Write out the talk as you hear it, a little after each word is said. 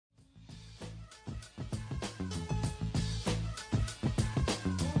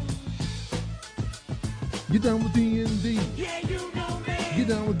Get down with D&D. Yeah, you know me. Get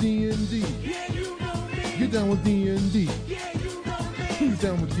down with D&D. Yeah, you know me. Get down with D&D. Yeah, you know me. Who's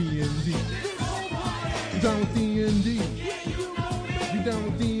down with D&D? This whole party. Down with D&D. Yeah, you know me. You down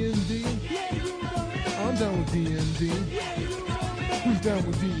with D&D? Yeah, you know me. I'm down with D&D. Yeah, you know me. Who's down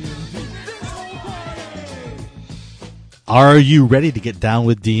with D&D? This whole party. Are you ready to get down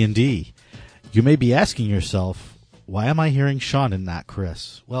with D&D? You may be asking yourself, why am I hearing Sean and not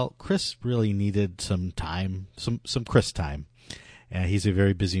Chris? Well, Chris really needed some time, some Chris time. He's a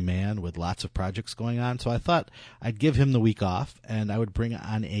very busy man with lots of projects going on, so I thought I'd give him the week off and I would bring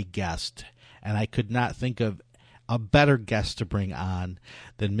on a guest. And I could not think of a better guest to bring on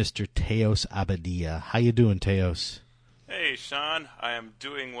than Mr. Teos Abadia. How you doing, Teos? Hey, Sean. I am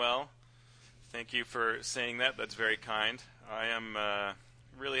doing well. Thank you for saying that. That's very kind. I am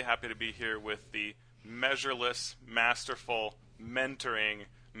really happy to be here with the measureless, masterful, mentoring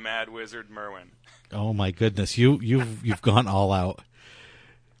Mad Wizard Merwin. Oh my goodness, you've gone all out,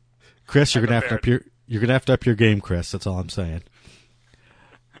 Chris. You're gonna have to up your game, Chris. That's all I'm saying.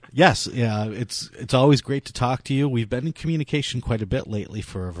 Yes, yeah, it's always great to talk to you. We've been in communication quite a bit lately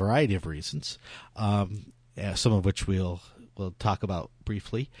for a variety of reasons, some of which we'll talk about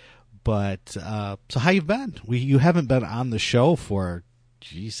briefly. But so how you been? You haven't been on the show for,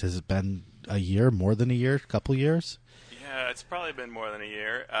 has it been a year, more than a year, a couple years? Yeah, it's probably been more than a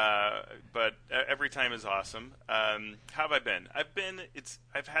year, but every time is awesome. How have I been?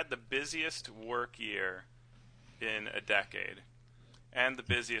 I've had the busiest work year in a decade, and the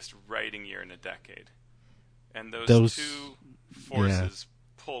busiest writing year in a decade, and those two forces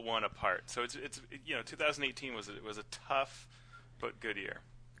pull one apart. So it's 2018 was a tough but good year.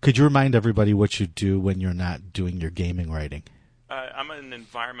 Could you remind everybody what you do when you're not doing your gaming writing? I'm an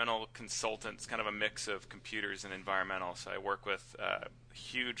environmental consultant. It's kind of a mix of computers and environmental. So I work with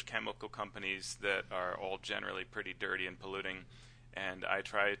huge chemical companies that are all generally pretty dirty and polluting, and I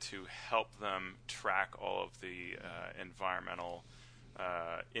try to help them track all of the environmental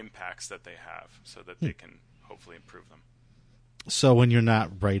impacts that they have so that they can hopefully improve them. So when you're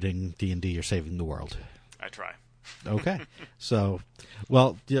not writing D&D, you're saving the world. I try. Okay. So,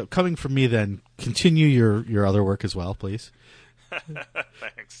 well, coming from me then, continue your other work as well, please.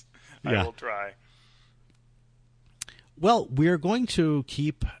 Thanks. Yeah. I will try. Well, we're going to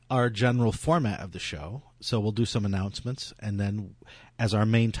keep our general format of the show, so we'll do some announcements, and then as our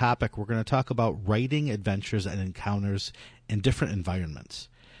main topic, we're going to talk about writing adventures and encounters in different environments.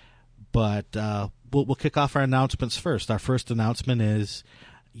 But we'll kick off our announcements first. Our first announcement is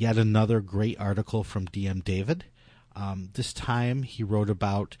yet another great article from DM David. This time he wrote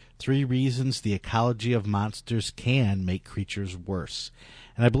about 3 reasons the ecology of monsters can make creatures worse.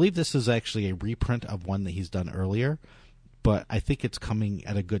 And I believe this is actually a reprint of one that he's done earlier, but I think it's coming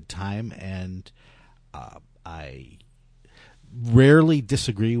at a good time, and I rarely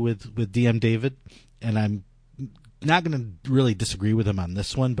disagree with DM David, and I'm not going to really disagree with him on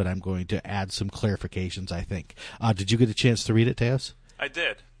this one, but I'm going to add some clarifications, I think. Did you get a chance to read it, Teos? I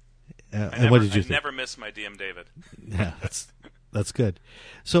did. And what did you think? I never miss my DM David. Yeah, that's good.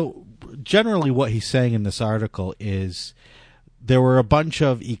 So generally what he's saying in this article is there were a bunch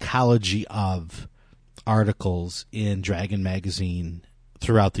of ecology of articles in Dragon Magazine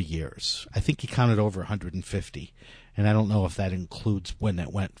throughout the years. I think he counted over 150, and I don't know if that includes when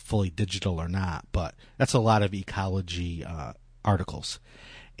it went fully digital or not, but that's a lot of ecology articles.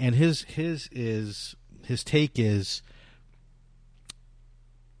 And his take is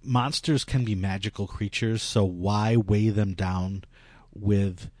monsters can be magical creatures, so why weigh them down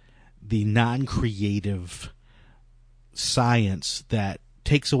with the non-creative science that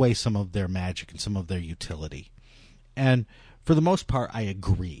takes away some of their magic and some of their utility? And for the most part, I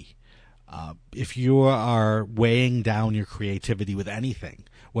agree. If you are weighing down your creativity with anything,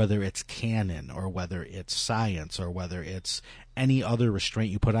 whether it's canon or whether it's science or whether it's any other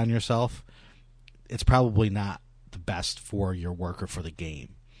restraint you put on yourself, it's probably not the best for your work or for the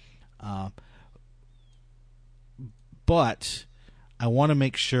game. But I want to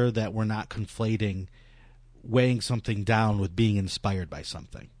make sure that we're not conflating weighing something down with being inspired by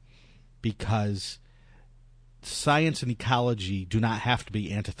something, because science and ecology do not have to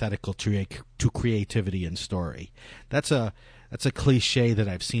be antithetical to creativity and story. That's a cliche that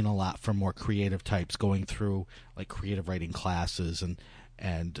I've seen a lot from more creative types going through like creative writing classes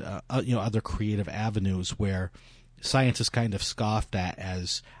and other creative avenues where science is kind of scoffed at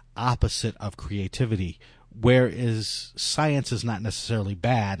as opposite of creativity, whereas science is not necessarily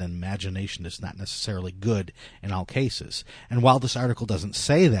bad and imagination is not necessarily good in all cases. And while this article doesn't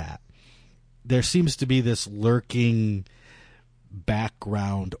say that, there seems to be this lurking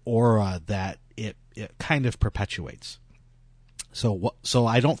background aura that it kind of perpetuates. So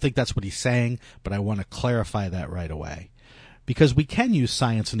I don't think that's what he's saying, but I want to clarify that right away. Because we can use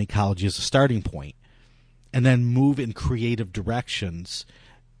science and ecology as a starting point and then move in creative directions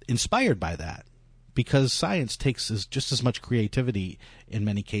inspired by that. Because science takes just as much creativity in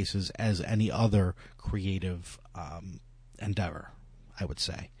many cases as any other creative endeavor, I would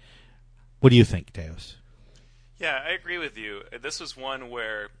say. What do you think, Teos? Yeah, I agree with you. This was one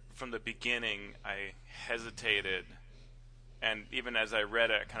where, from the beginning, I hesitated, and even as I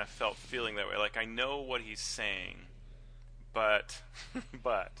read it, I kind of feeling that way. Like, I know what he's saying, but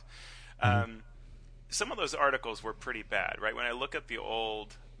some of those articles were pretty bad, right? When I look at the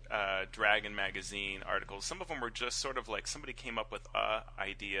old Dragon magazine articles, some of them were just sort of like somebody came up with an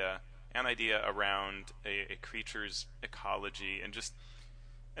idea around a creature's ecology,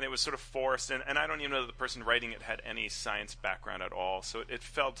 and it was sort of forced, and I don't even know that the person writing it had any science background at all, so it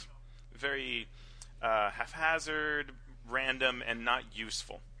felt very haphazard, random, and not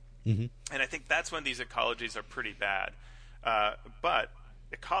useful. Mm-hmm. And I think that's when these ecologies are pretty bad. But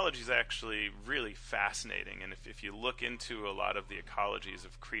ecology is actually really fascinating, and if you look into a lot of the ecologies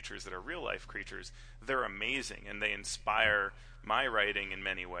of creatures that are real-life creatures, they're amazing, and they inspire my writing in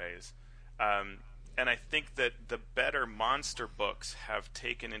many ways. And I think that the better monster books have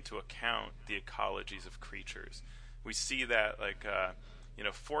taken into account the ecologies of creatures. We see that, like,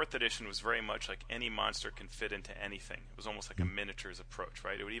 4th edition was very much like any monster can fit into anything. It was almost like a miniatures approach,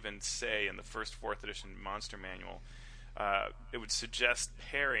 right? It would even say in the first 4th edition monster manual, it would suggest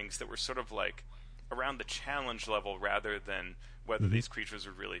pairings that were sort of like around the challenge level rather than whether these creatures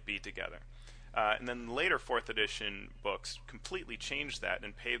would really be together. And then later 4th edition books completely changed that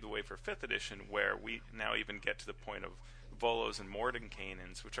and paved the way for 5th edition, where we now even get to the point of Volos and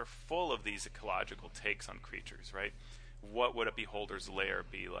Mordenkainens, which are full of these ecological takes on creatures, right? What would a beholder's lair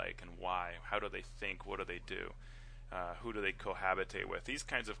be like, and why? How do they think? What do they do? Who do they cohabitate with? These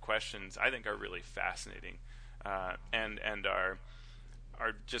kinds of questions I think are really fascinating, and are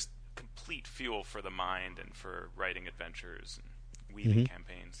just complete fuel for the mind and for writing adventures and weaving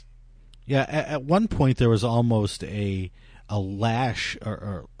campaigns. Yeah, at one point there was almost a lash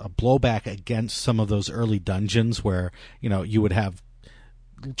or a blowback against some of those early dungeons where, you would have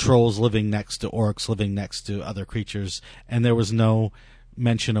trolls living next to orcs, living next to other creatures, and there was no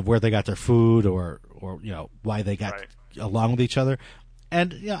mention of where they got their food or why they got along with each other.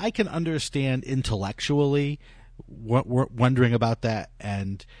 And I can understand intellectually wondering about that,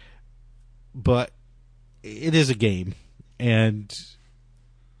 but it is a game, and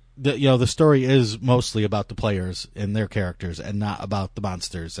the story is mostly about the players and their characters, and not about the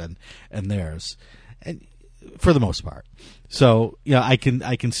monsters and theirs, and for the most part. So I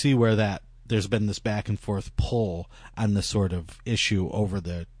can see where that there's been this back and forth pull on this sort of issue over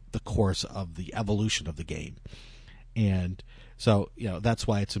the course of the evolution of the game, and so that's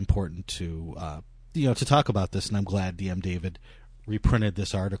why it's important to to talk about this. And I'm glad DM David reprinted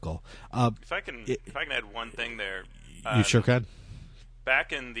this article. If I can add one thing there, you sure can.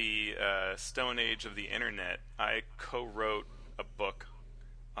 Back in the Stone Age of the Internet, I co-wrote a book,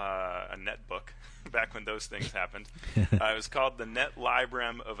 a net book, back when those things happened. It was called The Net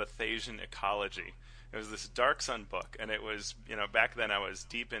Librem of Athasian Ecology. It was this Dark Sun book, and it was, back then I was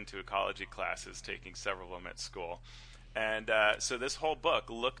deep into ecology classes, taking several of them at school. And so this whole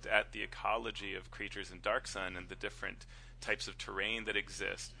book looked at the ecology of creatures in Dark Sun and the different types of terrain that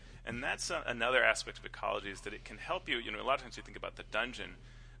exist. And that's another aspect of ecology, is that it can help you. A lot of times you think about the dungeon,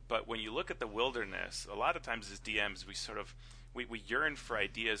 but when you look at the wilderness, a lot of times as DMs, we yearn for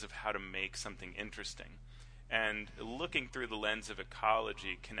ideas of how to make something interesting. And looking through the lens of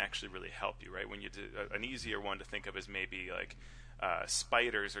ecology can actually really help you, right? When you do, an easier one to think of is maybe like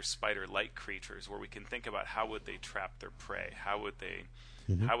spiders or spider-like creatures, where we can think about how would they trap their prey, what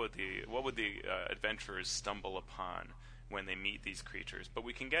would the adventurers stumble upon when they meet these creatures. But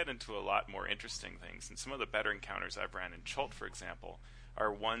we can get into a lot more interesting things, and some of the better encounters I've ran in Chult, for example,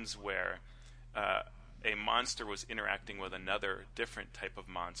 are ones where a monster was interacting with another different type of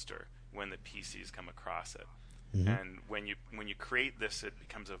monster when the PCs come across it. Mm-hmm. And when you create this, it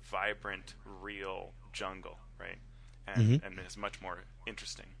becomes a vibrant, real jungle, right? And it's much more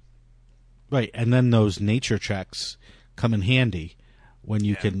interesting. Right, and then those nature checks come in handy when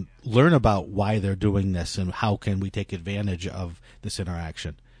you can learn about why they're doing this and how can we take advantage of this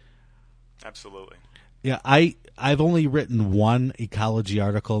interaction. Absolutely. Yeah, I've only written one ecology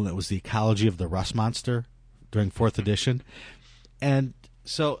article, and it was the ecology of the rust monster during 4th edition. And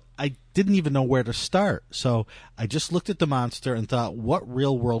so I didn't even know where to start. So I just looked at the monster and thought, what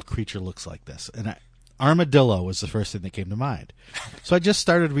real-world creature looks like this? And armadillo was the first thing that came to mind. So I just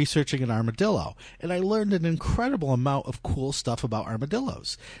started researching an armadillo, and I learned an incredible amount of cool stuff about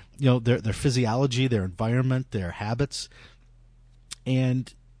armadillos. Their physiology, their environment, their habits,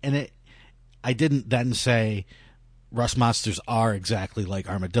 and I didn't then say rust monsters are exactly like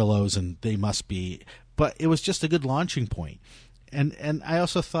armadillos and they must be, but it was just a good launching point. And I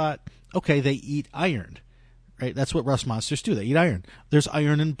also thought, okay, they eat iron, right? That's what rust monsters do. They eat iron. There's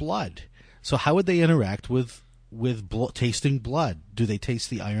iron in blood. So how would they interact with tasting blood? Do they taste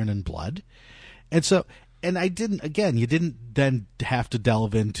the iron in blood? And I didn't, again, you didn't then have to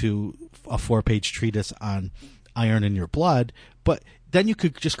delve into a 4-page treatise on iron in your blood, but then you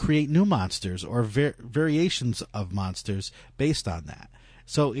could just create new monsters or variations of monsters based on that.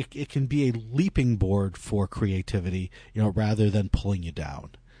 So it can be a leaping board for creativity, rather than pulling you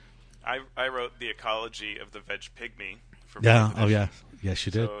down. I wrote The Ecology of the Veg Pygmy for Yeah. Fourth Oh, yeah. Edition. Yes,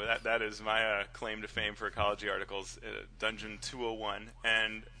 you did. So that is my claim to fame for ecology articles, Dungeon 201.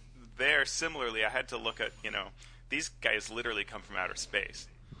 And there, similarly, I had to look at, these guys literally come from outer space.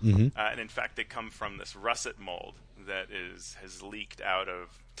 Mm-hmm. And in fact, they come from this russet mold that has leaked out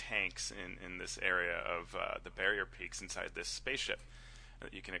of tanks in this area of the barrier peaks inside this spaceship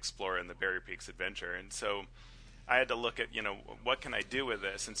that you can explore in the Barrier Peaks Adventure. And so I had to look at, what can I do with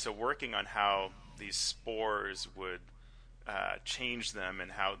this? And so working on how these spores would change them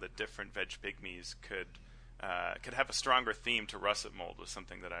and how the different veg pygmies could have a stronger theme to russet mold was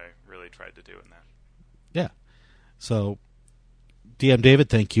something that I really tried to do in that. Yeah. So, DM David,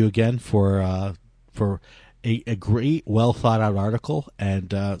 thank you again for a great, well thought out article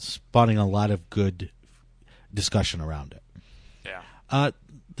and spawning a lot of good discussion around it. Yeah.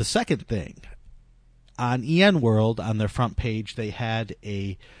 The second thing, on EN World, on their front page, they had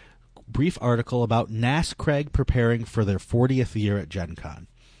a brief article about NASCREG preparing for their 40th year at Gen Con.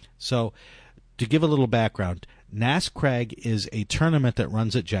 So, to give a little background, NASCREG is a tournament that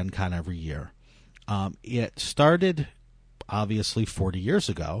runs at Gen Con every year. It started, obviously, 40 years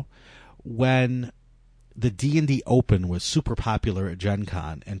ago when the D&D Open was super popular at Gen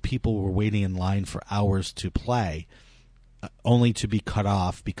Con, and people were waiting in line for hours to play, only to be cut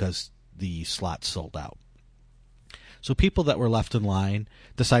off because the slots sold out. So people that were left in line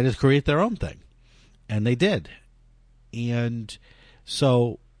decided to create their own thing, and they did. And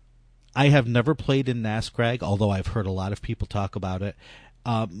so I have never played in NASCREG, although I've heard a lot of people talk about it,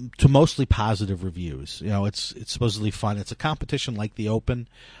 to mostly positive reviews. It's supposedly fun. It's a competition like the Open.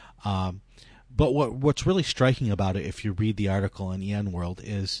 But what's really striking about it, if you read the article in EN World,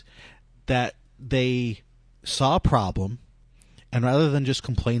 is that they saw a problem, and rather than just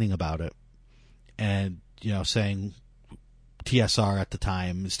complaining about it and saying TSR at the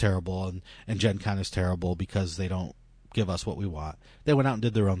time is terrible and Gen Con is terrible because they don't give us what we want, they went out and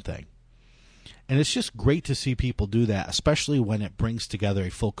did their own thing. And it's just great to see people do that, especially when it brings together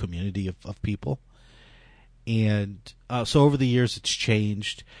a full community of people. And so over the years, it's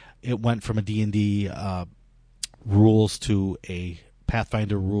changed. It went from a D&D rules to a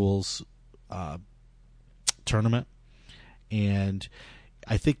Pathfinder rules tournament. And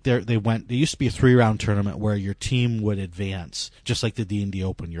I think they used to be a 3-round tournament where your team would advance, just like the D&D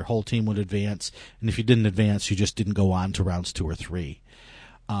Open. Your whole team would advance, and if you didn't advance, you just didn't go on to rounds 2 or 3.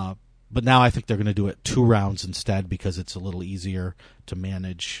 But now I think they're going to do it 2 rounds instead because it's a little easier to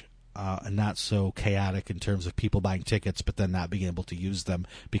manage and not so chaotic in terms of people buying tickets but then not being able to use them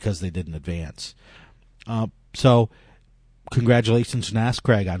because they didn't advance. So congratulations to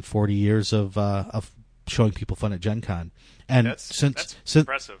NASCREG on 40 years of showing people fun at Gen Con. And That's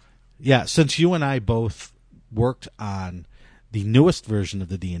impressive. Yeah, since you and I both worked on the newest version of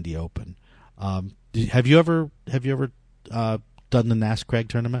the D&D Open, have you ever done the NASCREG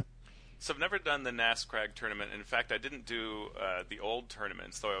tournament? So I've never done the NASCREG tournament. In fact, I didn't do the old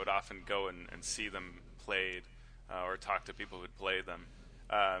tournaments, though I would often go and see them played or talk to people who had played them.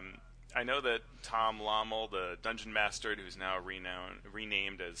 I know that Tom Lommel, the Dungeon Master, who's now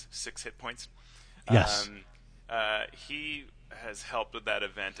renamed as 6 Hit Points, yes. He has helped with that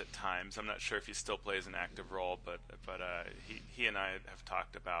event at times. I'm not sure if he still plays an active role, but he and I have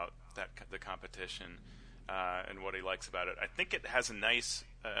talked about the competition and what he likes about it. I think it has a nice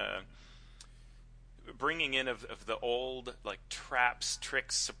bringing in of the old traps,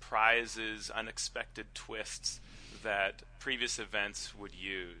 tricks, surprises, unexpected twists that previous events would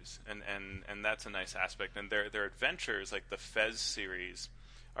use, and that's a nice aspect. And their adventures, like the Fez series,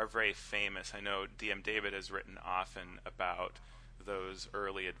 are very famous. I know DM David has written often about those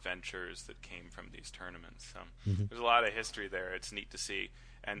early adventures that came from these tournaments. So there's a lot of history there. It's neat to see.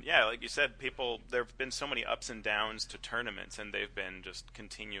 And yeah, like you said, there have been so many ups and downs to tournaments, and they've been just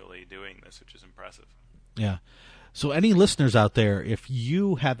continually doing this, which is impressive. Yeah. So any listeners out there, if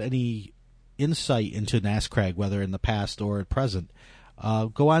you have any insight into NASCRAG, whether in the past or at present,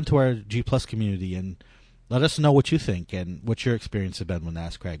 go on to our G Plus community and let us know what you think and what your experience has been with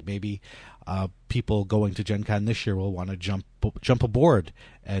NASCRAG. Maybe people going to Gen Con this year will want to jump aboard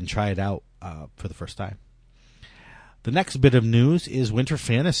and try it out for the first time. The next bit of news is Winter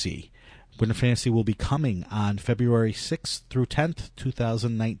Fantasy. Winter Fantasy will be coming on February 6th through 10th,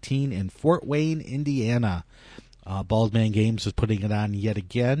 2019 in Fort Wayne, Indiana. Bald Man Games is putting it on yet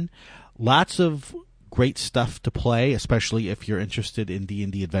again. Lots of great stuff to play, especially if you're interested in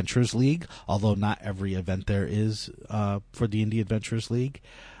D&D Adventurers League, although not every event there is for D&D Adventurers League.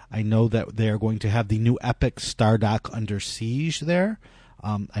 I know that they are going to have the new epic Stardock Under Siege there.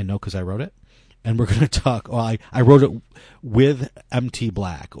 I know because I wrote it. And we're going to talk, well, I wrote it with MT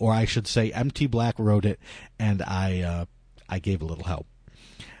Black, or I should say MT Black wrote it, and I gave a little help.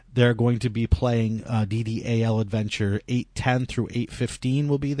 They're going to be playing DDAL Adventure 810 through 815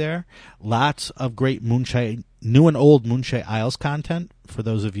 will be there. Lots of great Moonshine, new and old Moonshine Isles content for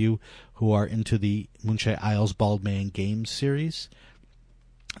those of you who are into the Moonshine Isles Bald Man Games series.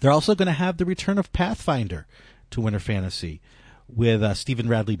 They're also going to have the return of Pathfinder to Winter Fantasy, with Stephen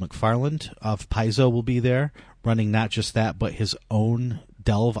Radley McFarland of Paizo will be there, running not just that, but his own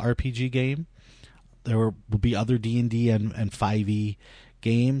Delve RPG game. There will be other D&D and 5e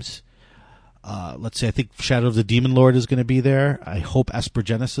games. Let's see, I think Shadow of the Demon Lord is going to be there. I hope Esper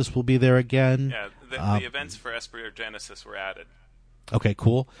Genesis will be there again. Yeah, the events for Esper Genesis were added. Okay,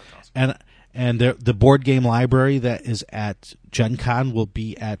 cool. Awesome. And the board game library that is at Gen Con will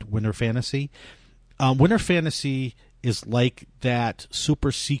be at Winter Fantasy. Winter Fantasy is like that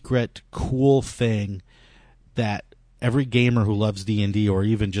super secret cool thing that every gamer who loves D&D or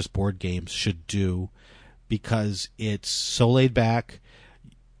even just board games should do, because it's so laid back.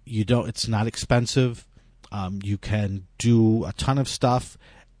 It's not expensive. You can do a ton of stuff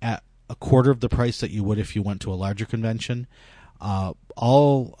at a quarter of the price that you would if you went to a larger convention.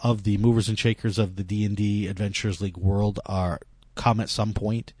 All of the movers and shakers of the D&D Adventurers League world come at some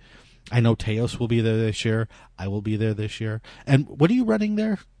point. I know Teos will be there this year. I will be there this year. And what are you running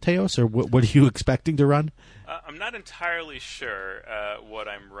there, Teos, or what are you expecting to run? I'm not entirely sure what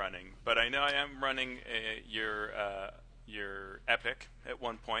I'm running, but I know I am running your Epic at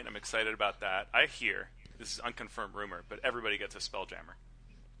one point. I'm excited about that. I hear, this is unconfirmed rumor, but everybody gets a Spelljammer.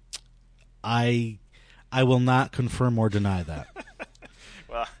 I will not confirm or deny that.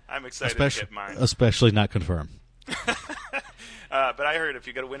 Well, I'm excited to get mine. Especially not confirm. But I heard if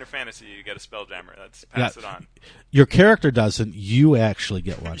you get a Winter Fantasy, you get a Spelljammer. Pass it on. Your character doesn't. You actually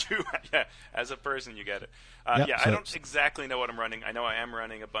get one. Yeah, as a person, you get it. I don't exactly know what I'm running. I know I am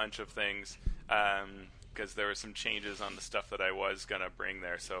running a bunch of things because there were some changes on the stuff that I was going to bring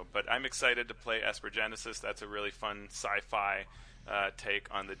there. But I'm excited to play Esper Genesis. That's a really fun sci-fi take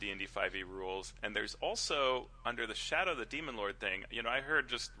on the D&D 5e rules. And there's also, under the Shadow of the Demon Lord thing, I heard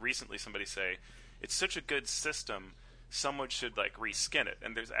just recently somebody say, it's such a good system, someone should reskin it.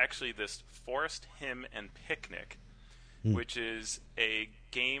 And there's actually this Forest Hymn and Picnic, which is a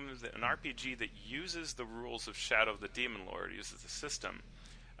game, an RPG that uses the rules of Shadow of the Demon Lord, uses the system,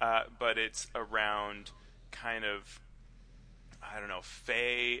 but it's around kind of, I don't know,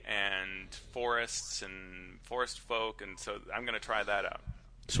 fae and forests and forest folk, and so I'm going to try that out.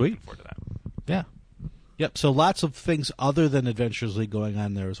 Sweet. Looking forward to that. Yeah. Yep, so lots of things other than Adventures League going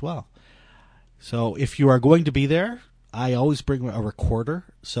on there as well. So if you are going to be there, I always bring a recorder.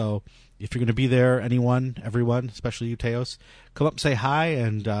 So if you're going to be there, everyone, especially you, Teos, come up and say hi.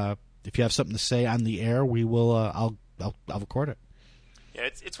 And if you have something to say on the air, we will. I'll record it. Yeah,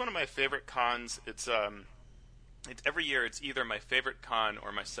 it's one of my favorite cons. It's every year. It's either my favorite con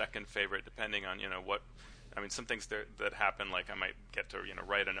or my second favorite, depending on what. I mean, some things that happen, like I might get to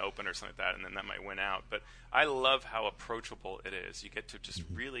write an open or something like that, and then that might win out. But I love how approachable it is. You get to just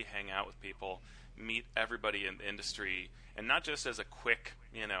really hang out with people, meet everybody in the industry, and not just as a quick,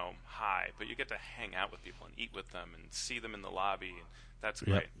 hi, but you get to hang out with people and eat with them and see them in the lobby. That's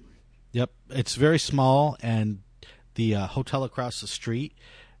great. Yep. It's very small, and the hotel across the street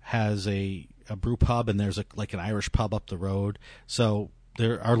has a brew pub, and there's an Irish pub up the road. So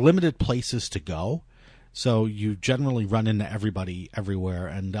there are limited places to go. So you generally run into everybody everywhere,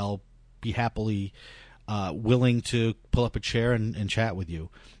 and they'll be happily willing to pull up a chair and chat with you.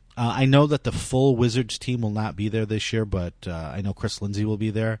 I know that the full Wizards team will not be there this year, but I know Chris Lindsay will be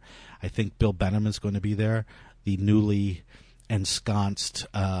there. I think Bill Benham is going to be there, the newly ensconced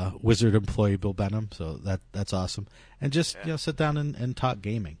Wizard employee Bill Benham. So that's awesome. And just sit down and talk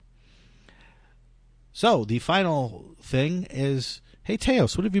gaming. So the final thing is, hey,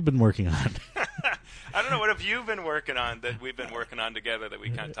 Teos, what have you been working on? I don't know. What have you been working on that we've been working on together that we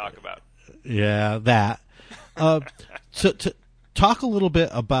can't talk about? Yeah, that. To talk a little bit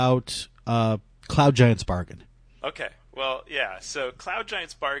about Cloud Giant's Bargain. Okay. Well, yeah. So Cloud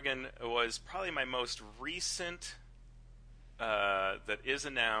Giant's Bargain was probably my most recent that is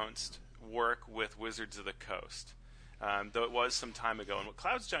announced work with Wizards of the Coast. Though it was some time ago. And what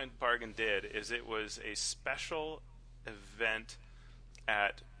Cloud Giant's Bargain did is it was a special event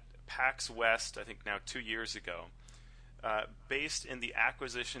at PAX West, I think now 2 years ago, based in the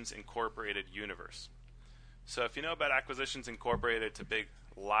Acquisitions Incorporated universe. So if you know about Acquisitions Incorporated, it's a big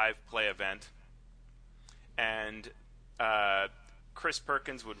live play event. And Chris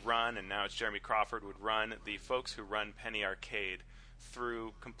Perkins would run, and now it's Jeremy Crawford, would run the folks who run Penny Arcade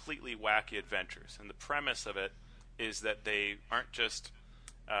through completely wacky adventures. And the premise of it is that they aren't just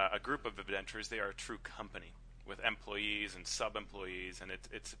a group of adventurers, they are a true company with employees and sub-employees, and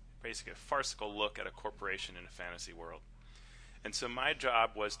it's basically a farcical look at a corporation in a fantasy world. And so my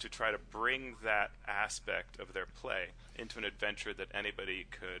job was to try to bring that aspect of their play into an adventure that anybody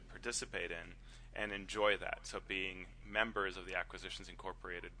could participate in and enjoy that, so being members of the Acquisitions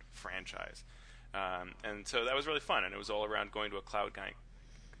Incorporated franchise. And so that was really fun, and it was all around going to a Cloud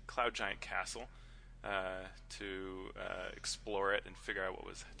Giant castle to explore it and figure out what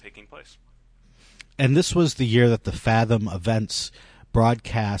was taking place. And this was the year that the Fathom Events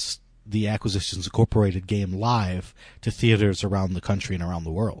broadcast the Acquisitions Incorporated game live to theaters around the country and around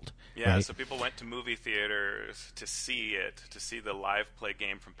the world. Yeah, right? So people went to movie theaters to see it, to see the live play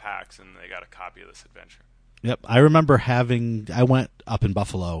game from PAX, and they got a copy of this adventure. Yep. I remember I went up in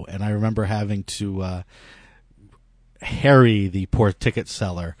Buffalo, and I remember having to harry the poor ticket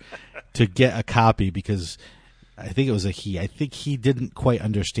seller to get a copy because I think it was a he. I think he didn't quite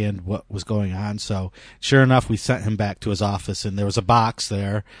understand what was going on. So sure enough, we sent him back to his office, and there was a box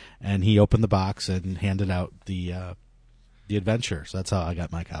there, and he opened the box and handed out the adventure. So that's how I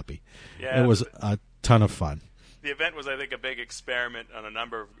got my copy. Yeah, it was a ton of fun. The event was, I think, a big experiment on a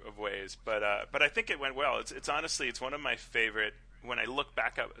number of ways, but I think it went well. It's honestly, it's one of my favorite. When I look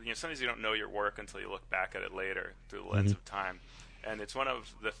back at, sometimes you don't know your work until you look back at it later through the lens of time, and it's one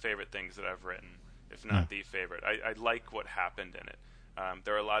of the favorite things that I've written, if not the favorite. I like what happened in it.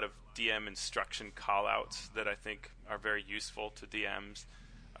 There are a lot of DM instruction call-outs that I think are very useful to DMs.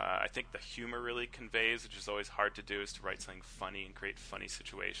 I think the humor really conveys, which is always hard to do, is to write something funny and create funny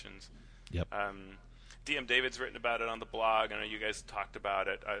situations. Yep. DM David's written about it on the blog. I know you guys talked about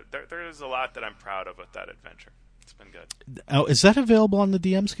it. There's a lot that I'm proud of with that adventure. It's been good. Oh, is that available on the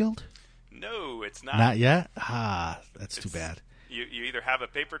DM's Guild? No, it's not. Not yet? That's too bad. You either have a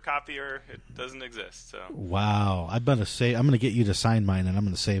paper copy or it doesn't exist. So wow, I'm going to get you to sign mine, and I'm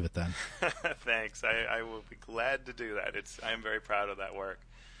going to save it then. Thanks. I will be glad to do that. I am very proud of that work.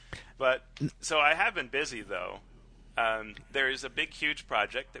 But so I have been busy though. There is a big, huge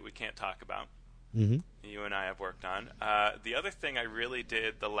project that we can't talk about. Mm-hmm. You and I have worked on. The other thing I really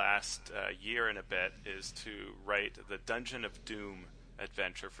did the last year and a bit is to write the Dungeon of Doom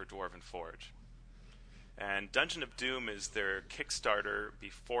adventure for Dwarven Forge. And Dungeon of Doom is their Kickstarter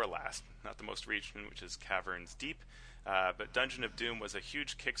before last, not the most recent, which is Caverns Deep. But Dungeon of Doom was a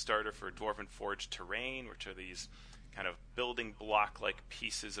huge Kickstarter for Dwarven Forge terrain, which are these kind of building block-like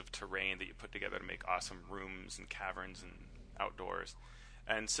pieces of terrain that you put together to make awesome rooms and caverns and outdoors.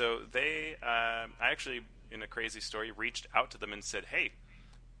 And so they, I actually, in a crazy story, reached out to them and said, hey,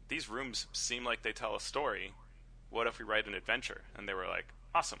 these rooms seem like they tell a story. What if we write an adventure? And they were like,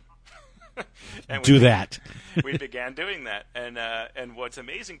 awesome. And do that. We began doing that. And what's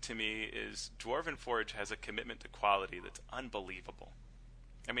amazing to me is Dwarven Forge has a commitment to quality that's unbelievable.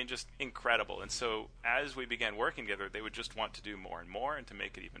 I mean, just incredible. And so as we began working together, they would just want to do more and more and to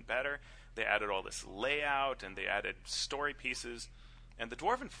make it even better. They added all this layout and they added story pieces. And the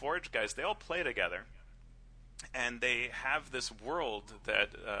Dwarven Forge guys, they all play together. And they have this world that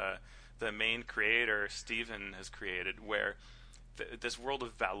the main creator, Steven, has created where this world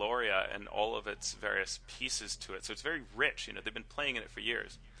of Valoria and all of its various pieces to it. So it's very rich. They've been playing in it for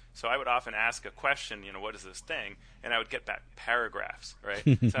years. So I would often ask a question, what is this thing? And I would get back paragraphs,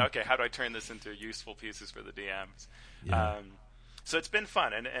 right? So, okay, how do I turn this into useful pieces for the DMs? Yeah. So it's been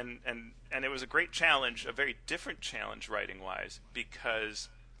fun, and it was a great challenge, a very different challenge writing-wise, because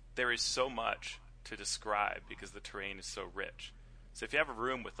there is so much to describe because the terrain is so rich. So if you have a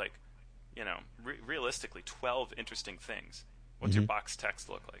room with, realistically 12 interesting things, what's your box text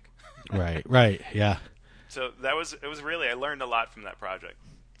look like? Right, yeah. So it was really, I learned a lot from that project.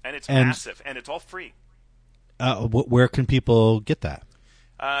 And it's massive, and it's all free. Where can people get that?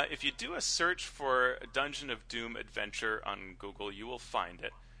 If you do a search for Dungeon of Doom Adventure on Google, you will find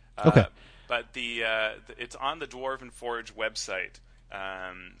it. Okay. But it's on the Dwarven Forge website,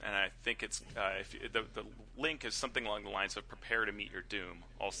 and I think it's the link is something along the lines of "Prepare to meet your doom,"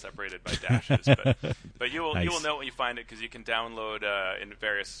 all separated by dashes. But you will know when you find it, because you can download in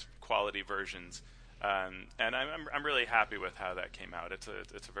various quality versions. And I'm really happy with how that came out. It's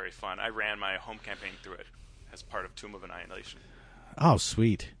a very fun. I ran my home campaign through it as part of Tomb of Annihilation. Oh,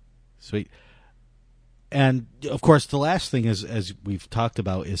 sweet. And of course, the last thing is, as we've talked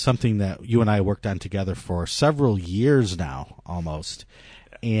about, is something that you and I worked on together for several years now, almost.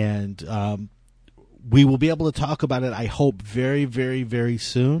 And we will be able to talk about it, I hope, very, very, very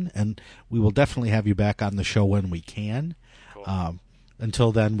soon. And we will definitely have you back on the show when we can. Cool.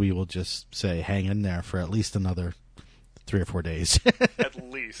 Until then, we will just say hang in there for at least another 3 or 4 days.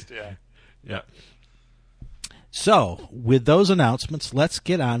 At least, yeah. So, with those announcements, let's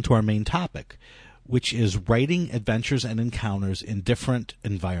get on to our main topic, which is writing adventures and encounters in different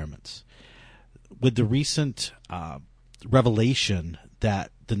environments. With the recent revelation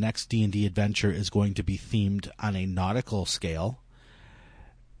that the next D&D adventure is going to be themed on a nautical scale,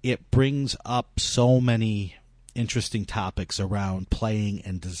 it brings up so many interesting topics around playing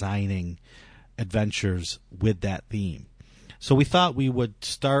and designing adventures with that theme. So we thought we would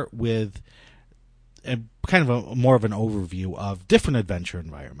start with kind of more of an overview of different adventure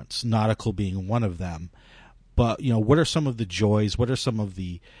environments, nautical being one of them. But, what are some of the joys? What are some of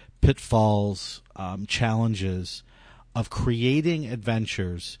the pitfalls, challenges of creating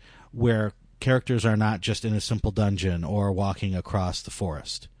adventures where characters are not just in a simple dungeon or walking across the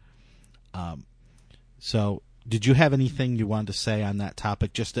forest? So did you have anything you wanted to say on that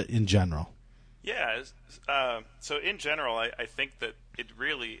topic, just in general? Yeah. So in general, I think that it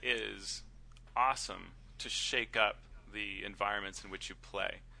really is awesome to shake up the environments in which you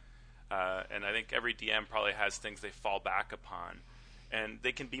play. And I think every DM probably has things they fall back upon. And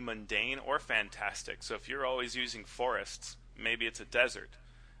they can be mundane or fantastic. So if you're always using forests, maybe it's a desert.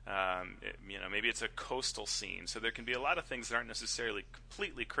 Maybe it's a coastal scene. So there can be a lot of things that aren't necessarily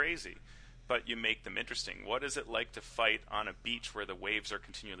completely crazy, but you make them interesting. What is it like to fight on a beach where the waves are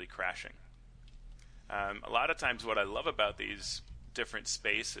continually crashing? A lot of times what I love about these different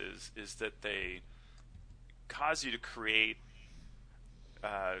spaces is that they cause you to create,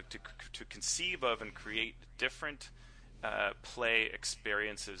 to conceive of and create different play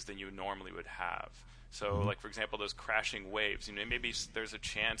experiences than you normally would have. So, like, for example, those crashing waves. Maybe there's a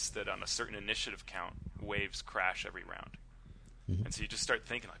chance that on a certain initiative count, waves crash every round. And so you just start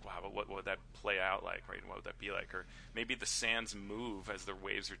thinking, like, wow, what would that play out like, right? And what would that be like? Or maybe the sands move as the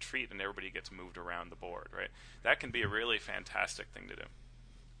waves retreat and everybody gets moved around the board, right? That can be a really fantastic thing to do.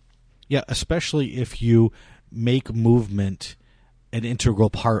 Yeah, especially if you make movement an integral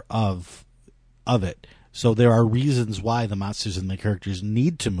part of it. So there are reasons why the monsters and the characters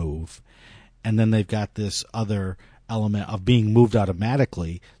need to move, and then they've got this other element of being moved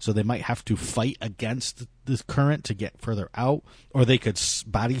automatically, so they might have to fight against this current to get further out, or they could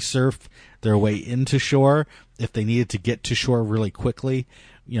body surf their way into shore if they needed to get to shore really quickly,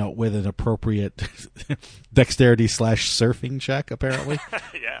 with an appropriate dexterity / surfing check, apparently.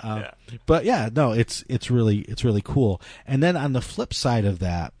 Yeah. But yeah, no, it's really cool. And then on the flip side of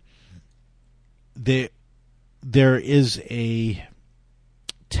that, there is a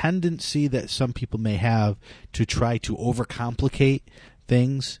tendency that some people may have to try to overcomplicate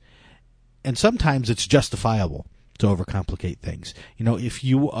things, and sometimes it's justifiable to overcomplicate things. If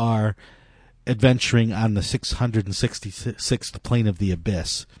you are adventuring on the 666th plane of the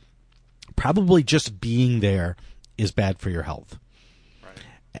abyss, probably just being there is bad for your health. Right.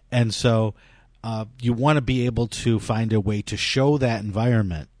 And so you want to be able to find a way to show that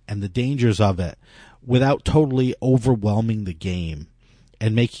environment and the dangers of it without totally overwhelming the game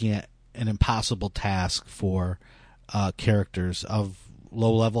and making it an impossible task for characters of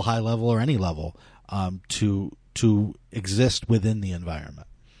low level, high level, or any level to exist within the environment.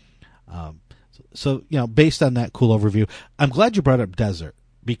 So based on that cool overview, I'm glad you brought up desert,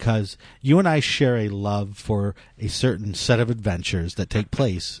 because you and I share a love for a certain set of adventures that take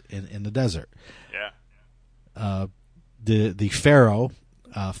place in the desert. Yeah. The Pharaoh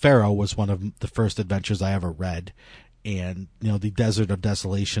was one of the first adventures I ever read. And, the Desert of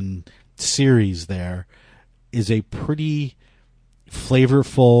Desolation series there is a pretty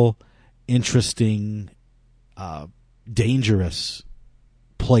flavorful, interesting, dangerous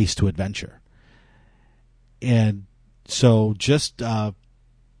place to adventure. And so just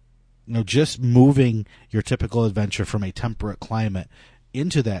moving your typical adventure from a temperate climate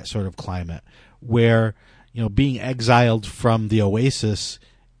into that sort of climate where, being exiled from the oasis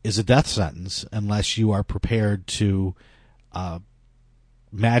is a death sentence unless you are prepared to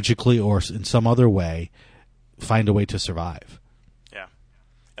magically or in some other way find a way to survive. Yeah.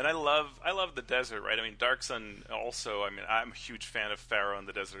 And I love the desert, right? I mean, Dark Sun also, I mean, I'm a huge fan of Pharaoh and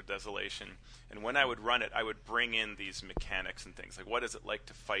the Desert of Desolation. And when I would run it, I would bring in these mechanics and things. Like, what is it like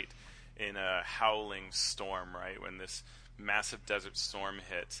to fight in a howling storm, right? When this massive desert storm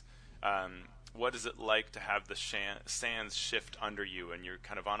hits. What is it like to have the sands shift under you and you're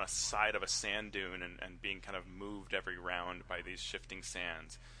kind of on a side of a sand dune and being kind of moved every round by these shifting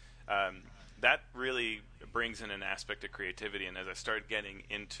sands? That really brings in an aspect of creativity. And as I started getting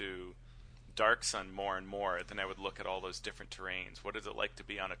into Dark Sun more and more, then I would look at all those different terrains. What is it like to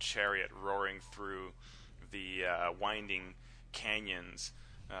be on a chariot roaring through the winding canyons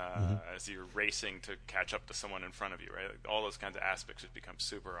as you're racing to catch up to someone in front of you, right? Like, all those kinds of aspects just become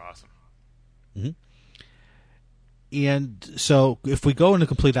super awesome. Mm-hmm. And so if we go in a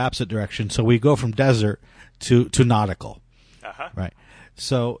complete opposite direction, so we go from desert to nautical, right?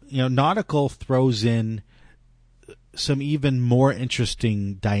 So, nautical throws in some even more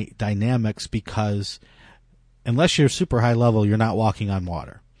interesting dynamics because unless you're super high level, you're not walking on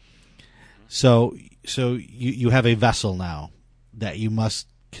water. So you have a vessel now that you must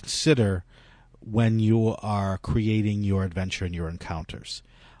consider when you are creating your adventure and your encounters.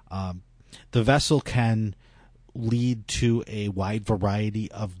 The vessel can lead to a wide variety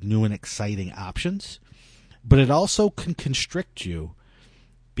of new and exciting options, but it also can constrict you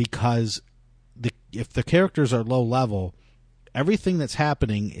because if the characters are low level, everything that's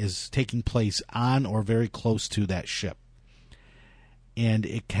happening is taking place on or very close to that ship. And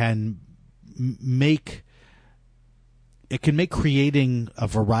it can make creating a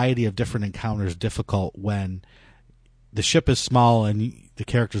variety of different encounters difficult when the ship is small and the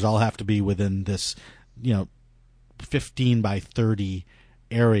characters all have to be within this, 15 by 30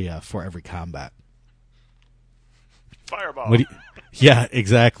 area for every combat. Fireball. Yeah,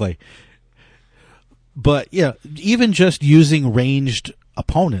 exactly. But even just using ranged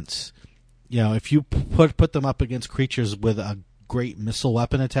opponents, if you put them up against creatures with a great missile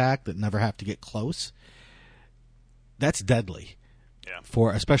weapon attack that never have to get close, that's deadly. Yeah.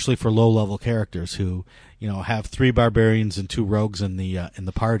 Especially for low level characters who have 3 barbarians and 2 rogues in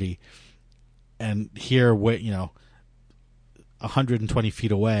the party, and here 120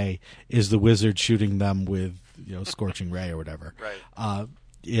 feet away is the wizard shooting them with scorching ray or whatever. Right.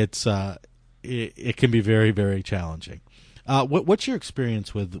 It can be very, very challenging. What's your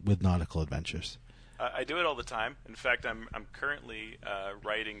experience with nautical adventures? I do it all the time. In fact, I'm currently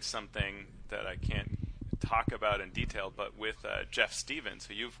writing something that I can't talk about in detail, but with Jeff Stevens,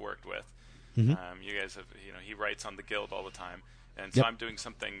 who you've worked with. Mm-hmm. You guys have, he writes on the Guild all the time, and so I'm doing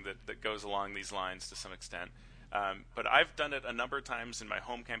something that goes along these lines to some extent. But I've done it a number of times in my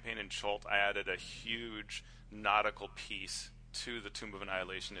home campaign in Chult. I added a huge nautical piece to the Tomb of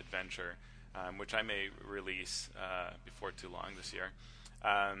Annihilation adventure, which I may release before too long this year.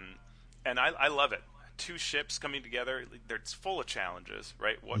 And I love it. 2 ships coming together, it's full of challenges,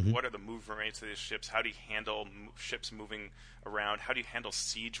 right? What are the movement rates of these ships? How do you handle ships moving around? How do you handle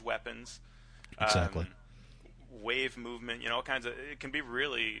siege weapons? Exactly. Wave movement, all kinds of... It can be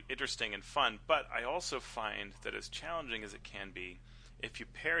really interesting and fun, but I also find that as challenging as it can be, if you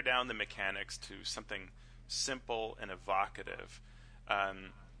pare down the mechanics to something simple and evocative,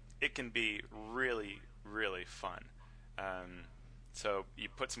 it can be really, really fun. So you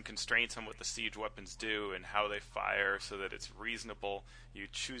put some constraints on what the siege weapons do and how they fire so that it's reasonable. You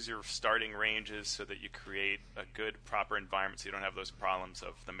choose your starting ranges so that you create a good, proper environment so you don't have those problems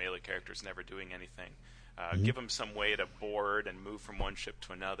of the melee characters never doing anything. Give them some way to board and move from one ship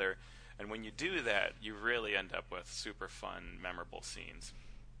to another. And when you do that, you really end up with super fun, memorable scenes.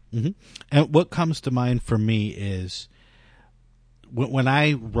 Mm-hmm. And what comes to mind for me is when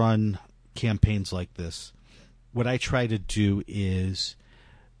I run campaigns like this, what I try to do is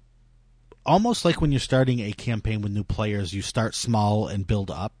almost like when you're starting a campaign with new players, you start small and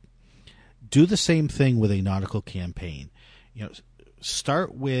build up. Do the same thing with a nautical campaign.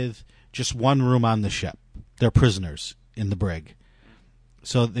 Start with just one room on the ship. They're prisoners in the brig.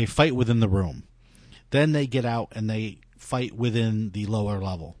 So they fight within the room. Then they get out and they fight within the lower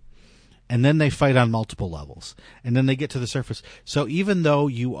level. And then they fight on multiple levels. And then they get to the surface. So even though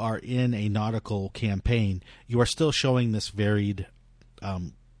you are in a nautical campaign, you are still showing this varied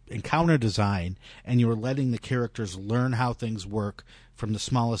encounter design, and you're letting the characters learn how things work from the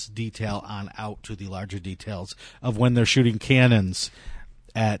smallest detail on out to the larger details of when they're shooting cannons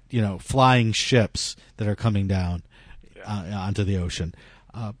at flying ships that are coming down onto the ocean.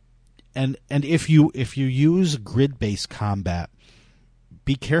 And if you use grid-based combat,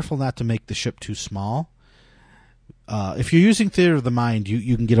 be careful not to make the ship too small. if you're using Theater of the Mind,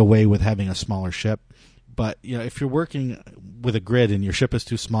 you can get away with having a smaller ship. But if you're working with a grid and your ship is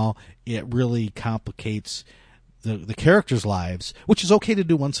too small, it really complicates the characters' lives, which is okay to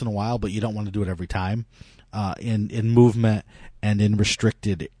do once in a while, but you don't want to do it every time in movement and in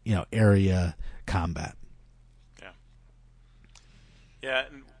restricted area combat. Yeah,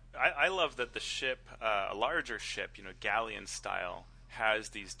 and I love that the ship, a larger ship, galleon style, has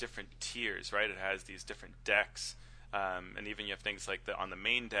these different tiers, right? It has these different decks, and even you have things like on the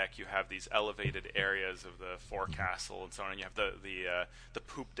main deck, you have these elevated areas of the forecastle and so on. And you have the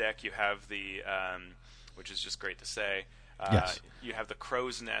poop deck. You have the which is just great to say. Yes. You have the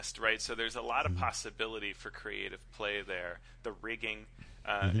crow's nest, right? So there's a lot of possibility for creative play there. The rigging.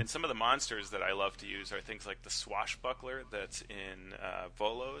 And some of the monsters that I love to use are things like the swashbuckler that's in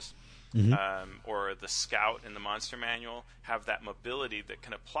Volos, or the scout in the monster manual, have that mobility that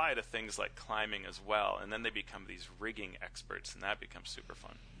can apply to things like climbing as well. And then they become these rigging experts, and that becomes super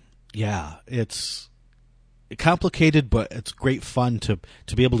fun. Yeah, it's complicated, but it's great fun to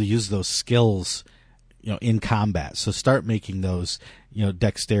be able to use those skills in combat. So start making those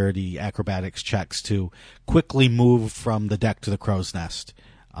dexterity acrobatics checks to quickly move from the deck to the crow's nest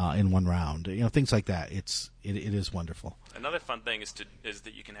in one round. Things like that. It is wonderful. Another fun thing is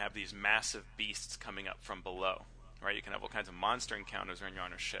that you can have these massive beasts coming up from below, right? You can have all kinds of monster encounters when you're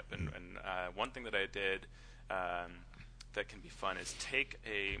on a ship. And one thing that I did that can be fun is take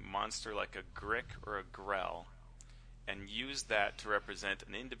a monster like a Grick or a Grell and use that to represent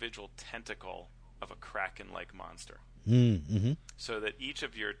an individual tentacle of a kraken-like monster. Mm-hmm. So that each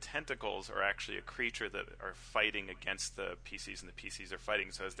of your tentacles are actually a creature that are fighting against the PCs, and the PCs are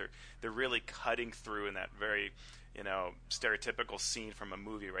fighting. So as they're really cutting through in that very, stereotypical scene from a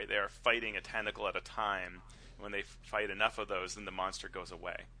movie, right? They are fighting a tentacle at a time. When they fight enough of those, then the monster goes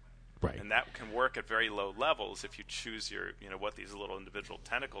away. Right. And that can work at very low levels if you choose your, what these little individual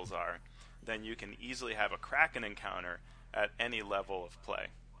tentacles are. Then you can easily have a kraken encounter at any level of play.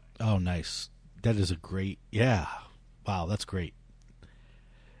 Oh, nice. That is a great, yeah. Wow, that's great.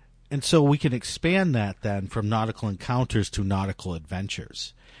 And so we can expand that then from nautical encounters to nautical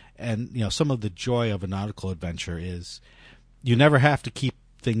adventures. And, some of the joy of a nautical adventure is you never have to keep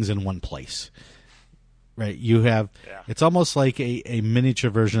things in one place, right? It's almost like a miniature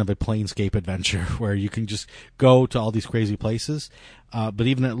version of a Planescape adventure where you can just go to all these crazy places. But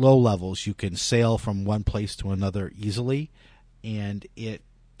even at low levels, you can sail from one place to another easily, and it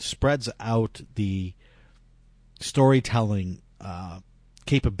spreads out the storytelling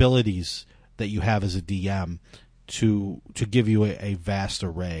capabilities that you have as a DM to give you a vast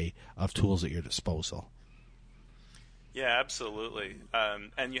array of tools at your disposal. Yeah, absolutely.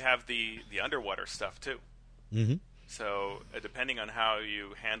 And you have the underwater stuff too. Mm-hmm. So depending on how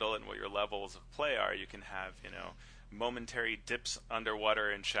you handle it and what your levels of play are, you can have momentary dips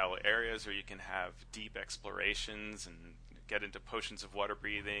underwater in shallow areas, or you can have deep explorations and get into potions of water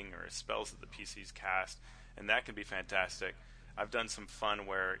breathing or spells that the PCs cast, and that can be fantastic. I've done some fun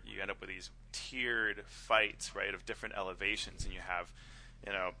where you end up with these tiered fights, right, of different elevations, and you have,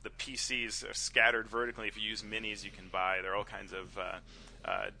 the PCs are scattered vertically. If you use minis, you can buy. There are all kinds of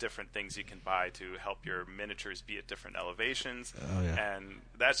different things you can buy to help your miniatures be at different elevations, and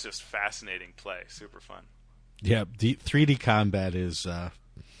that's just fascinating play. Super fun. Yeah, the 3D combat is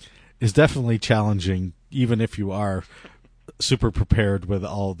definitely challenging, even if you are super prepared with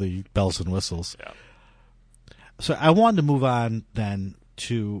all the bells and whistles. Yeah. So I wanted to move on then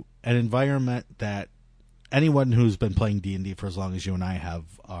to an environment that anyone who's been playing D&D for as long as you and I have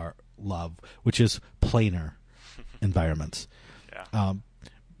love, which is planar environments. Yeah.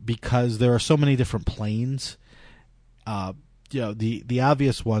 Because there are so many different planes. The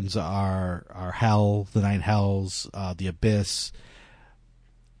obvious ones are Hell, the Nine Hells, the Abyss.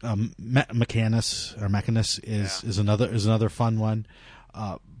 Mechanus is another fun one,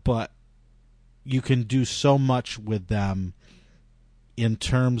 but you can do so much with them in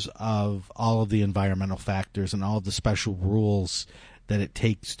terms of all of the environmental factors and all of the special rules that it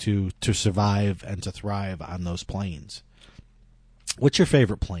takes to survive and to thrive on those planes. What's your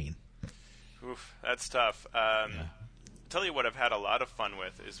favorite plane? Oof, that's tough. Tell you what I've had a lot of fun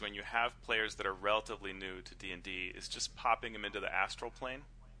with is when you have players that are relatively new to D&D, is just popping them into the astral plane.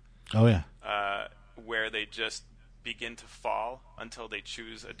 Oh, yeah. Where they just begin to fall until they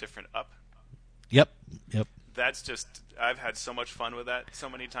choose a different up. Yep. That's just, I've had so much fun with that so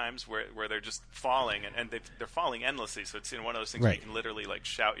many times where they're just falling, and they're falling endlessly. So it's one of those things where you can literally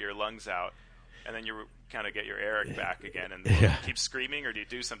shout your lungs out, and then you kind of get your Eric back again, and keep screaming, or do you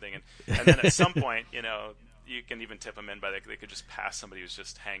do something? And then at some point, you can even tip them in by they could just pass somebody who's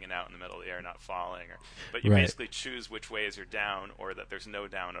just hanging out in the middle of the air, not falling. But you Right. basically choose which way is your down, or that there's no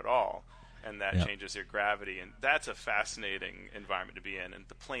down at all, and that Yeah. changes your gravity. And that's a fascinating environment to be in. And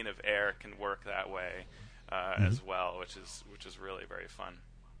the plane of air can work that way as well, which is really very fun.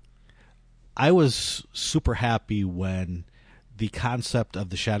 I was super happy when the concept of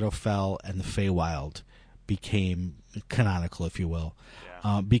the Shadowfell and the Feywild became canonical, if you will,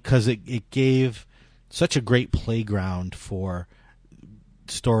 Yeah. because it gave such a great playground for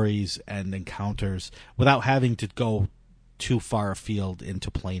stories and encounters without having to go too far afield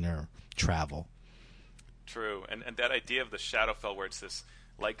into planar travel. True, and that idea of the Shadowfell, where it's this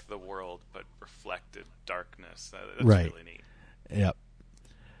like the world but reflected darkness, that's Right. really neat. Yep.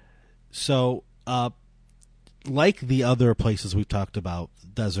 So, like the other places we've talked about,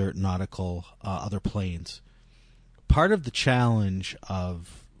 desert, nautical, other planes, part of the challenge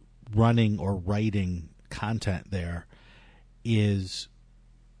of running or writing content there is,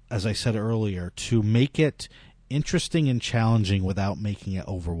 as I said earlier, to make it interesting and challenging without making it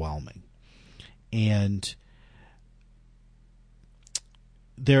overwhelming. And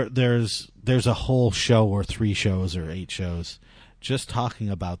there's a whole show or 3 shows or 8 shows just talking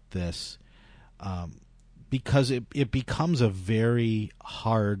about this, because it becomes a very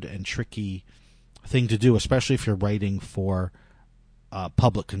hard and tricky thing to do, especially if you're writing for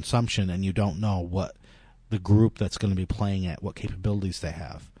public consumption and you don't know what the group that's going to be playing it, what capabilities they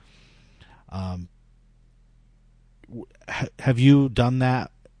have. Have you done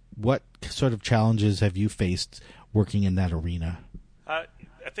that? What sort of challenges have you faced working in that arena?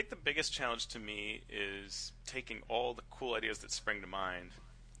 I think the biggest challenge to me is taking all the cool ideas that spring to mind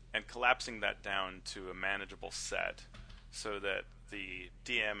and collapsing that down to a manageable set so that the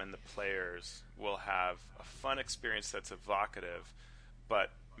DM and the players will have a fun experience that's evocative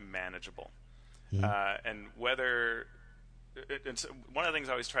but manageable. And whether it's one of the things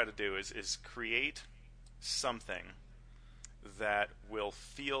I always try to do is create something that will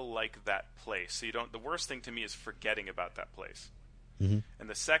feel like that place. So you don't. The worst thing to me is forgetting about that place. And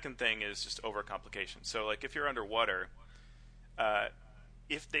the second thing is just overcomplication. So, like, if you're underwater,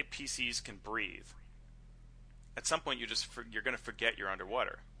 if the PCs can breathe, at some point you're going to forget you're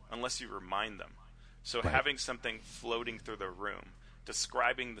underwater unless you remind them. So, having something floating through the room,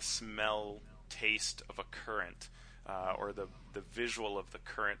 describing the smell, taste of a current, or the visual of the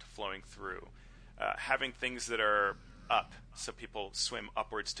current flowing through, having things that are up, so people swim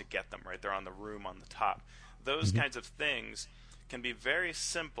upwards to get them. Right, they're on the room on the top. Those kinds of things can be very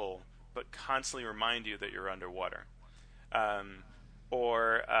simple, but constantly remind you that you're underwater.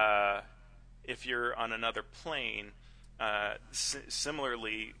 Or if you're on another plane,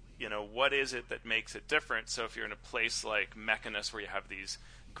 similarly, what is it that makes it different? So if you're in a place like Mechanus, where you have these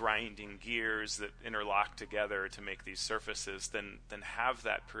grinding gears that interlock together to make these surfaces, then have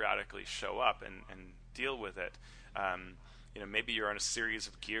that periodically show up and deal with it. Maybe you're on a series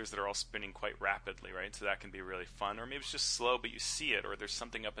of gears that are all spinning quite rapidly, right? So that can be really fun. Or maybe it's just slow, but you see it, or there's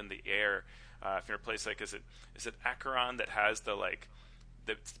something up in the air. If you're in a place like, is it Acheron that has the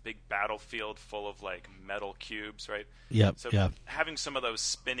big battlefield full of like metal cubes, right? Yep. So Yep. having some of those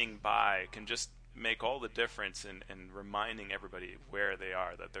spinning by can just make all the difference in reminding everybody where they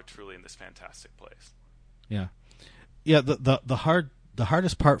are, that they're truly in this fantastic place. Yeah. The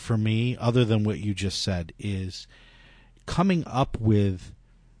hardest part for me, other than what you just said, is coming up with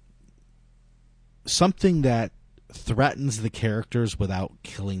something that threatens the characters without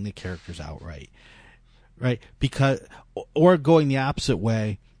killing the characters outright. Right? Because, or going the opposite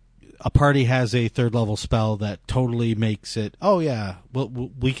way, a party has a 3rd level spell that totally makes it, oh yeah, well,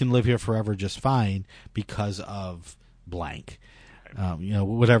 we can live here forever just fine because of blank.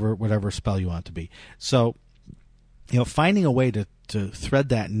 Whatever spell you want it to be. So, finding a way to thread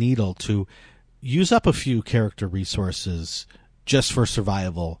that needle, to use up a few character resources just for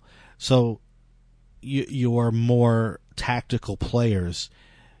survival, so your more tactical players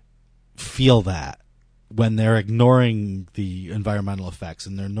feel that when they're ignoring the environmental effects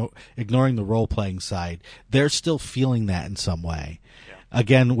and they're ignoring the role-playing side, they're still feeling that in some way. Yeah.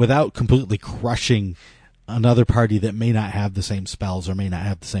 Again, without completely crushing another party that may not have the same spells or may not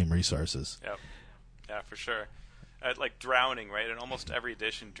have the same resources. Yep. Yeah, for sure. Like drowning, right? In almost every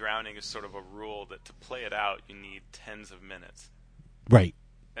edition, drowning is sort of a rule that to play it out, you need tens of minutes. Right.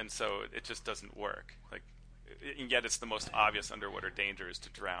 And so it just doesn't work. And yet it's the most obvious underwater danger is to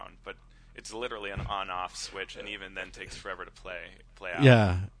drown, but it's literally an on-off switch, and even then takes forever to play out.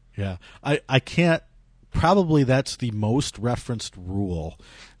 Yeah. I can't. Probably that's the most referenced rule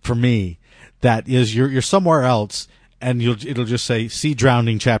for me. That is, you're somewhere else, and it'll just say, "See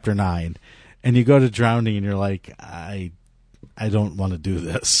Drowning Chapter 9," and you go to drowning, and you're like, I don't want to do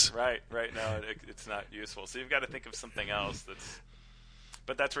this. Right. No, it's not useful. So you've got to think of something else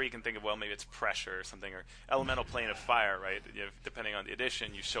but that's where you can think of, well, maybe it's pressure or something, or elemental plane of fire, right? Depending on the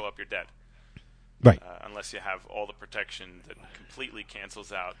edition, you show up, you're dead. Right. Unless you have all the protection that completely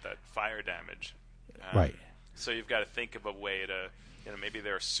cancels out that fire damage. Right. So you've got to think of a way to, maybe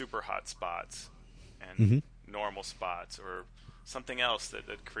there are super hot spots and normal spots, or something else that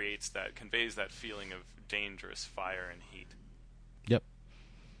conveys that feeling of dangerous fire and heat. Yep.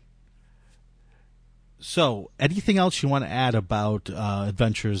 So, anything else you want to add about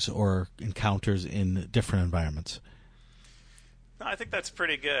adventures or encounters in different environments? No, I think that's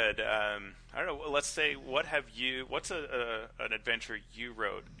pretty good. I don't know. Let's say, what's an adventure you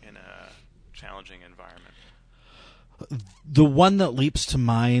wrote in a challenging environment? The one that leaps to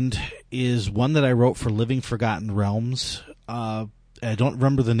mind is one that I wrote for Living Forgotten Realms. I don't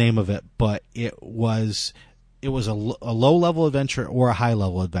remember the name of it, but it was a low-level adventure or a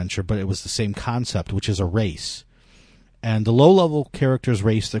high-level adventure, but it was the same concept, which is a race. And the low-level characters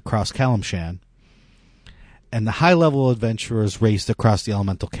raced across Kalimshan, and the high-level adventurers raced across the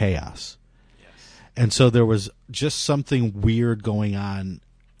elemental chaos. Yes. And so there was just something weird going on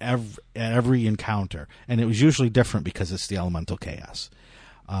at every encounter, and it was usually different because it's the elemental chaos.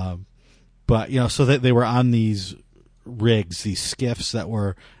 But so that they were on these rigs, these skiffs that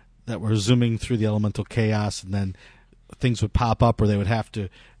were zooming through the elemental chaos, and then things would pop up, or they would have to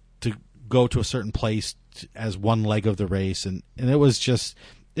go to a certain place as one leg of the race, and it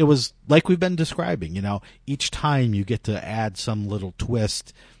was like we've been describing. Each time you get to add some little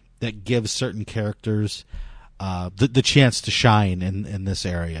twist that gives certain characters the chance to shine in this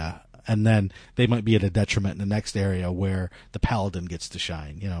area, and then they might be at a detriment in the next area where the paladin gets to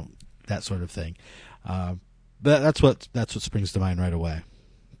shine. That sort of thing. That's what springs to mind right away.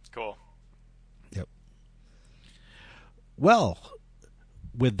 Cool. Yep. Well,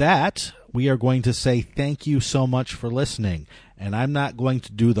 with that, we are going to say thank you so much for listening. And I'm not going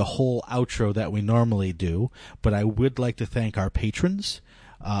to do the whole outro that we normally do, but I would like to thank our patrons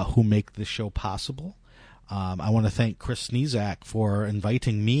who make this show possible. I want to thank Chris Sneezak for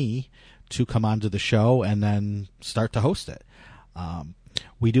inviting me to come onto the show and then start to host it.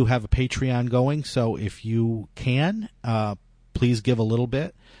 We do have a Patreon going, so if you can, please give a little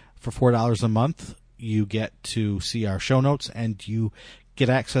bit. For $4 a month, you get to see our show notes, and you get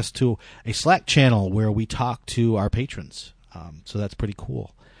access to a Slack channel where we talk to our patrons. So that's pretty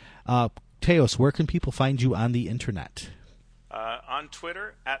cool. Teos, where can people find you on the internet? On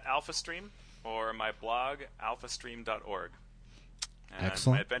Twitter, @AlphaStream, or my blog, alphastream.org.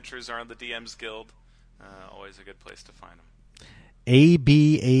 Excellent. My adventures are on the DM's Guild. Always a good place to find them.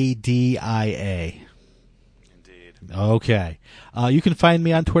 ABADIA. Okay. You can find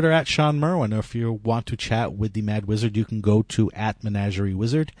me on Twitter @Sean Merwin. Or if you want to chat with the Mad Wizard, you can go to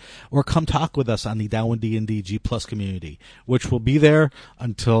 @MenagerieWizard, or come talk with us on the Downwind D&D G+ community, which will be there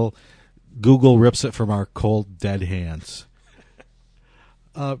until Google rips it from our cold, dead hands.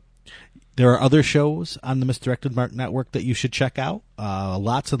 There are other shows on the Misdirected Mark Network that you should check out.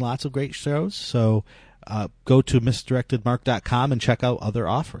 Lots and lots of great shows. So go to misdirectedmark.com and check out other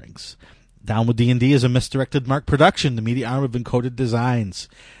offerings. Down with D&D is a Misdirected Mark production, the media arm of Encoded Designs.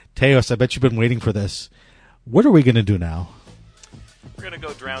 Teos, I bet you've been waiting for this. What are we going to do now? We're going to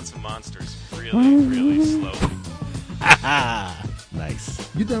go drown some monsters really, really slowly. Nice.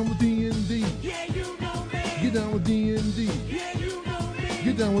 Get down with D&D. Yeah, you know me. Get down with D&D. Yeah, you know me.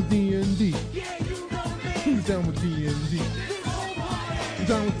 Get down with D&D. Yeah, you know me. Who's down with D&D? This whole party.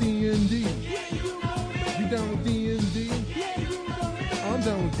 Down with D&D. Yeah, you know me. You down with D&D? Yeah, you know me. I'm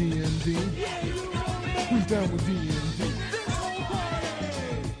down with D&D. Yeah, you know me. Who's down with D&D?